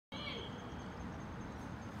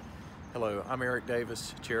Hello, I'm Eric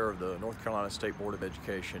Davis, Chair of the North Carolina State Board of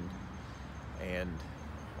Education, and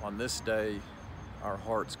on this day our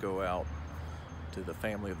hearts go out to the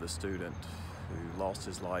family of the student who lost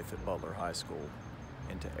his life at Butler High School,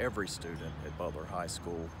 and to every student at Butler High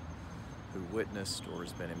School who witnessed or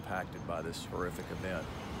has been impacted by this horrific event.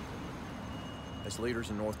 As leaders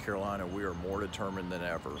in North Carolina, we are more determined than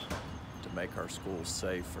ever to make our schools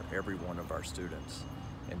safe for every one of our students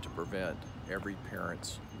and to prevent every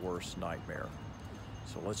parent's worst nightmare.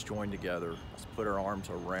 So let's join together, let's put our arms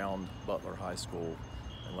around Butler High School,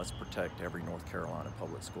 and let's protect every North Carolina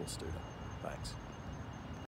public school student. Thanks.